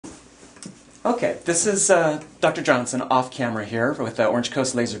Okay, this is Dr. Johnson off camera here with the Orange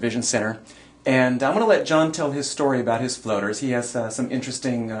Coast Laser Vision Center. And I'm going to let John tell his story about his floaters. He has some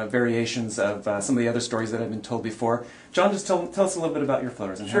interesting variations of some of the other stories that have been told before. John, just tell us a little bit about your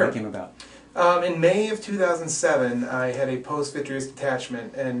floaters and how they came about. In May of 2007, I had a post-vitreous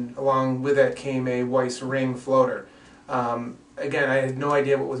detachment, and along with that came a Weiss ring floater. Again, I had no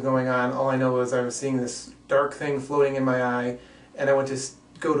idea what was going on. All I know was I was seeing this dark thing floating in my eye, and I went to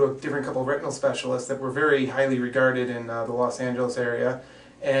go to a different couple of retinal specialists that were very highly regarded in the Los Angeles area.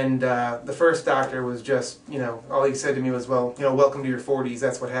 And the first doctor was just, all he said to me was, well, welcome to your 40s,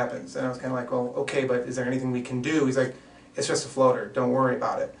 that's what happens. And I was kind of like, well, okay, but is there anything we can do? He's like, it's just a floater, don't worry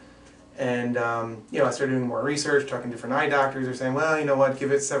about it. And, I started doing more research, talking to different eye doctors. They're saying, well, you know what,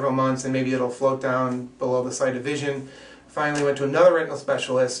 give it several months and maybe it'll float down below the sight of vision. Finally went to another retinal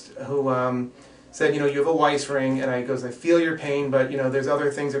specialist who said, you have a Weiss ring, and I goes, I feel your pain, but, there's other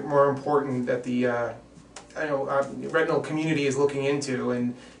things that are more important that the retinal community is looking into,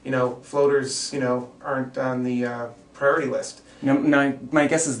 and, floaters, aren't on the priority list. Now, my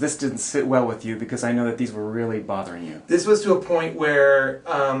guess is this didn't sit well with you because I know that these were really bothering you. This was to a point where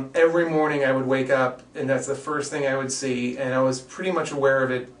every morning I would wake up and that's the first thing I would see, and I was pretty much aware of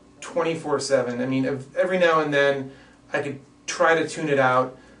it 24/7. I mean, every now and then I could try to tune it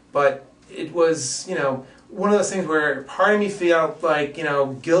out, but it was, one of those things where part of me felt like,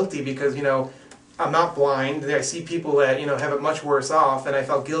 guilty because, I'm not blind. I see people that, have it much worse off, and I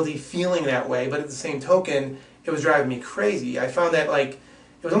felt guilty feeling that way, but at the same token, it was driving me crazy. I found that, it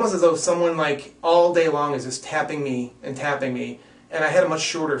was almost as though someone, all day long is just tapping me, and I had a much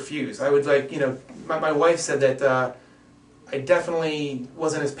shorter fuse. I would, my wife said that I definitely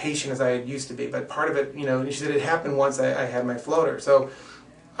wasn't as patient as I used to be, but part of it, she said it happened once I had my floater. So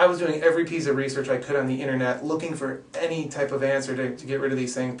I was doing every piece of research I could on the internet, looking for any type of answer to get rid of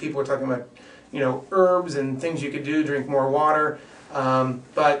these things. People were talking about, herbs and things you could do, drink more water. And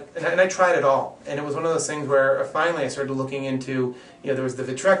I tried it all, and it was one of those things where finally I started looking into, there was the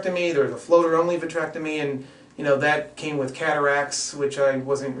vitrectomy, there was a floater-only vitrectomy, and that came with cataracts, which I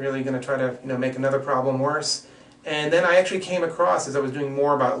wasn't really going to try to make another problem worse. And then I actually came across, as I was doing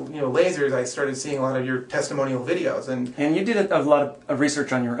more about lasers, I started seeing a lot of your testimonial videos, and you did a lot of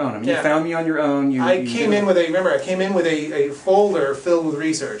research on your own. I mean, you found me on your own. I came in with a folder filled with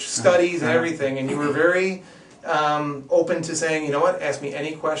research, studies, and everything, and you were very open to saying, you know what, ask me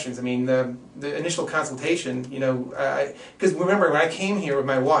any questions. I mean, the initial consultation, because remember when I came here with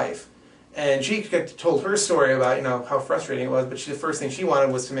my wife, and she told her story about how frustrating it was, but the first thing she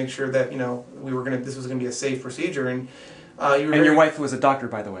wanted was to make sure that this was gonna be a safe procedure. And your wife was a doctor,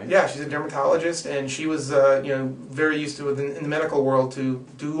 by the way. Yeah, she's a dermatologist, and she was very used to in the medical world to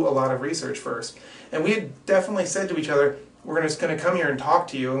do a lot of research first. And we had definitely said to each other, we're just going to come here and talk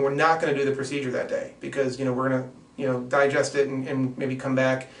to you, and we're not going to do the procedure that day because we're going to digest it and maybe come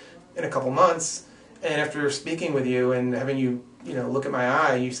back in a couple months. And after speaking with you and having you look at my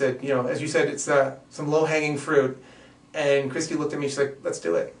eye, you said as you said, it's some low-hanging fruit. And Christy looked at me, she's like, let's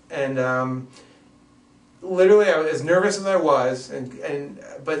do it. And literally, I was as nervous as I was,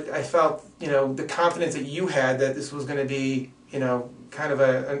 but I felt the confidence that you had that this was going to be kind of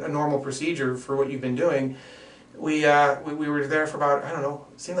a normal procedure for what you've been doing. We were there for about, I don't know,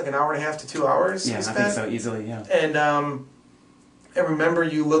 it seemed like an hour and a half to 2 hours. Yeah, I think so, easily, yeah. And I remember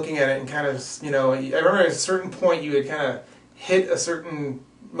you looking at it and kind of, I remember at a certain point you had kind of hit a certain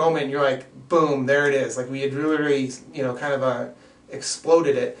moment and you're like, boom, there it is. Like we had really, kind of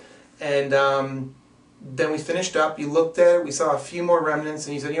exploded it. And then we finished up, you looked at it, we saw a few more remnants,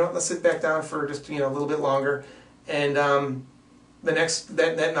 and you said, what, let's sit back down for just, a little bit longer. And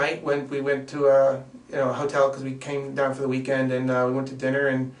that night when we went to a hotel because we came down for the weekend, and we went to dinner,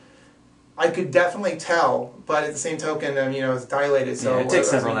 and I could definitely tell, but at the same token, it was dilated. So yeah, it takes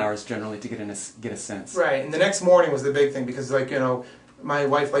several hours generally to get a sense. Right, and the next morning was the big thing because, my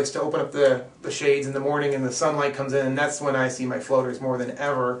wife likes to open up the shades in the morning, and the sunlight comes in, and that's when I see my floaters more than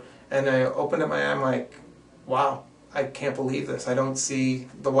ever. And I opened up my eye, I'm like, wow, I can't believe this. I don't see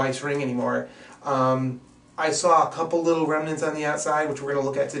the Weiss ring anymore. I saw a couple little remnants on the outside, which we're going to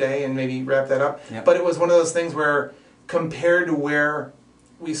look at today and maybe wrap that up. Yep. But it was one of those things where, compared to where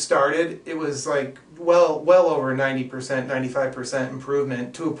we started, it was like well over 90%, 95%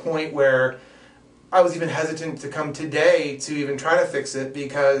 improvement, to a point where I was even hesitant to come today to even try to fix it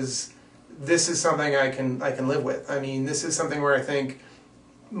because this is something I can live with. I mean, this is something where I think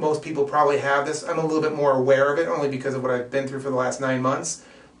most people probably have this. I'm a little bit more aware of it only because of what I've been through for the last 9 months.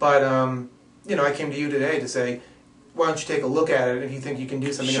 But I came to you today to say, why don't you take a look at it if you think you can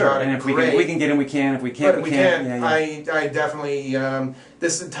do something Sure, about it? and if great. we can get in, we can. If we can't, But we can't. can. Yeah, yeah. I definitely,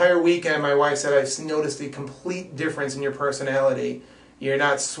 this entire weekend, my wife said I've noticed a complete difference in your personality. You're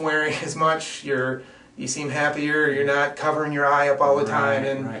not swearing as much. You seem happier. You're not covering your eye up all the time.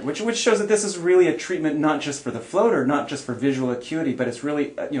 And right. Which shows that this is really a treatment not just for the floater, not just for visual acuity, but it's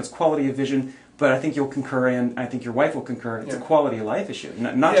really it's quality of vision. But I think you'll concur, and I think your wife will concur. It's a quality of life issue,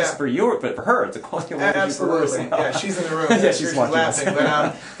 not just for you, but for her. It's a quality of life issue for her. Absolutely. Yeah, she's in the room. Yeah, she's watching laughing.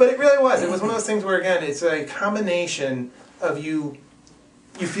 But it really was. It was one of those things where, again, it's a combination of you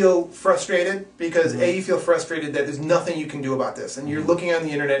feel frustrated because A, you feel frustrated that there's nothing you can do about this, and you're looking on the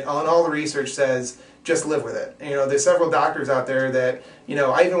internet, and all the research says just live with it. And, there's several doctors out there that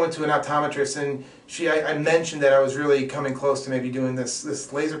I even went to an optometrist, and I mentioned that I was really coming close to maybe doing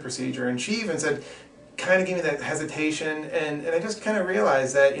this laser procedure, and she even said, kind of gave me that hesitation, and I just kind of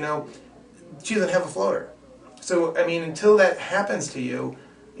realized that she doesn't have a floater. So I mean, until that happens to you,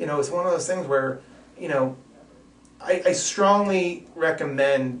 it's one of those things where I strongly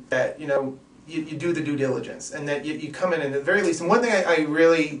recommend that you do the due diligence, and that you come in at the very least. And one thing I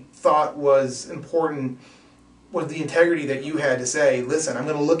really thought was important was the integrity that you had to say, listen, I'm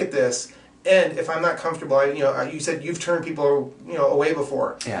going to look at this, and if I'm not comfortable, you said you've turned people away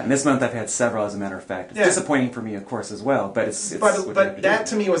before. Yeah, and this month I've had several, as a matter of fact. It's disappointing for me, of course, as well, but it's but that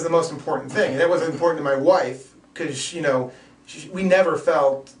to me was the most important thing. That was important to my wife, because we never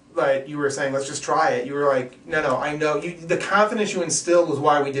felt like you were saying, let's just try it. You were like, no, I know. The confidence you instilled was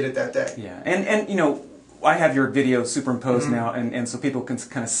why we did it that day. Yeah, and I have your video superimposed now, and so people can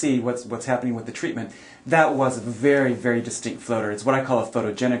kind of see what's happening with the treatment. That was a very, very distinct floater. It's what I call a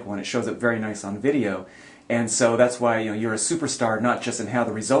photogenic one. It shows up very nice on video, and so that's why you're a superstar, not just in how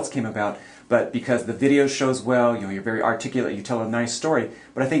the results came about, but because the video shows well. You're very articulate. You tell a nice story.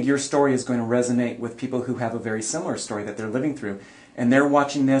 But I think your story is going to resonate with people who have a very similar story that they're living through. And they're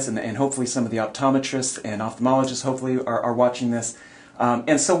watching this, and hopefully some of the optometrists and ophthalmologists hopefully are watching this.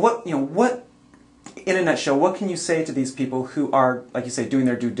 And so what in a nutshell, what can you say to these people who are, like you say, doing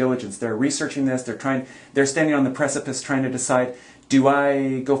their due diligence? They're researching this. They're standing on the precipice trying to decide, do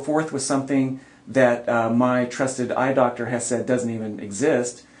I go forth with something that my trusted eye doctor has said doesn't even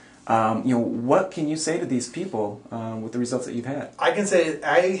exist? What can you say to these people with the results that you've had? I can say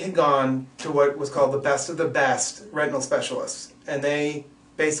I had gone to what was called the best of the best retinal specialists, and they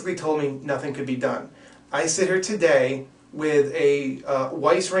basically told me nothing could be done. I sit here today with a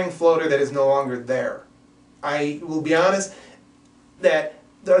Weiss ring floater that is no longer there. I will be honest that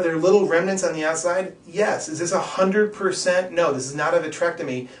are there little remnants on the outside? Yes. Is this 100%? No, this is not a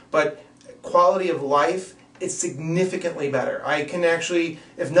vitrectomy, but quality of life, it's significantly better. I can actually,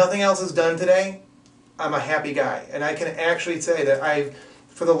 if nothing else is done today, I'm a happy guy. And I can actually say that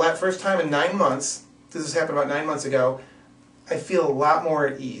for the first time in 9 months, this has happened about 9 months ago, I feel a lot more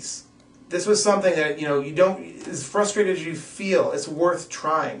at ease. This was something that, you don't, as frustrated as you feel, it's worth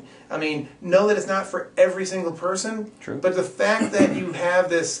trying. I mean, know that it's not for every single person. True. But the fact that you have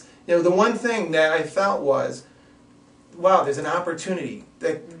this, the one thing that I felt was, wow, there's an opportunity.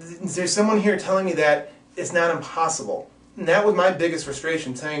 There's someone here telling me that it's not impossible. And that was my biggest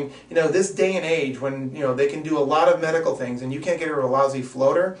frustration, saying, this day and age when, they can do a lot of medical things and you can't get rid of a lousy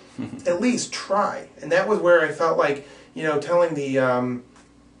floater, at least try. And that was where I felt like, telling the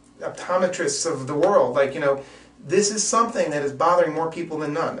optometrists of the world, like, this is something that is bothering more people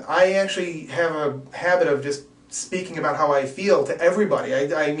than none. I actually have a habit of just speaking about how I feel to everybody.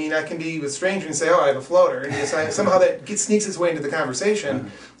 I mean, I can be with strangers and say, oh, I have a floater, and somehow that sneaks its way into the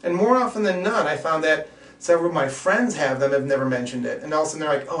conversation. And more often than not, I found that several of my friends have them, have never mentioned it, and all of a sudden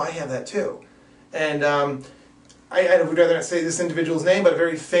they're like, oh, I have that too. And I would rather not say this individual's name, but a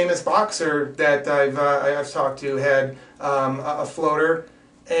very famous boxer that I've talked to had a floater.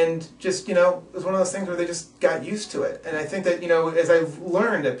 And just, it was one of those things where they just got used to it. And I think that, as I've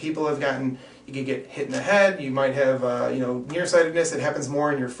learned that people have gotten, you can get hit in the head, you might have, nearsightedness. It happens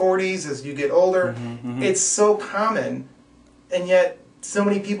more in your 40s as you get older. It's so common, and yet so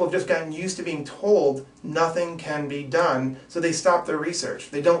many people have just gotten used to being told nothing can be done, so they stop their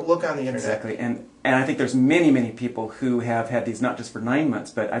research. They don't look on the internet. Exactly, and I think there's many, many people who have had these not just for 9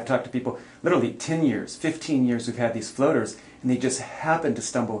 months, but I've talked to people literally 10 years, 15 years who've had these floaters, and they just happen to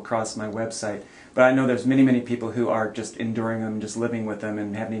stumble across my website. But I know there's many, many people who are just enduring them, just living with them,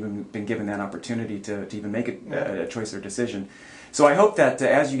 and haven't even been given that opportunity to even make a choice or decision. So I hope that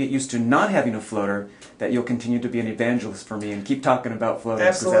as you get used to not having a floater, that you'll continue to be an evangelist for me and keep talking about floaters.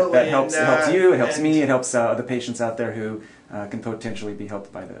 Absolutely. That helps, it helps you, it helps me, it helps other patients out there who can potentially be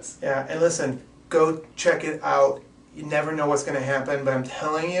helped by this. Yeah, and listen, go check it out. You never know what's going to happen, but I'm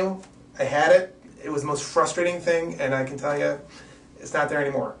telling you, I had it. it was the most frustrating thing, and I can tell you, it's not there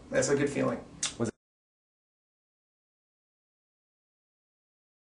anymore. That's a good feeling.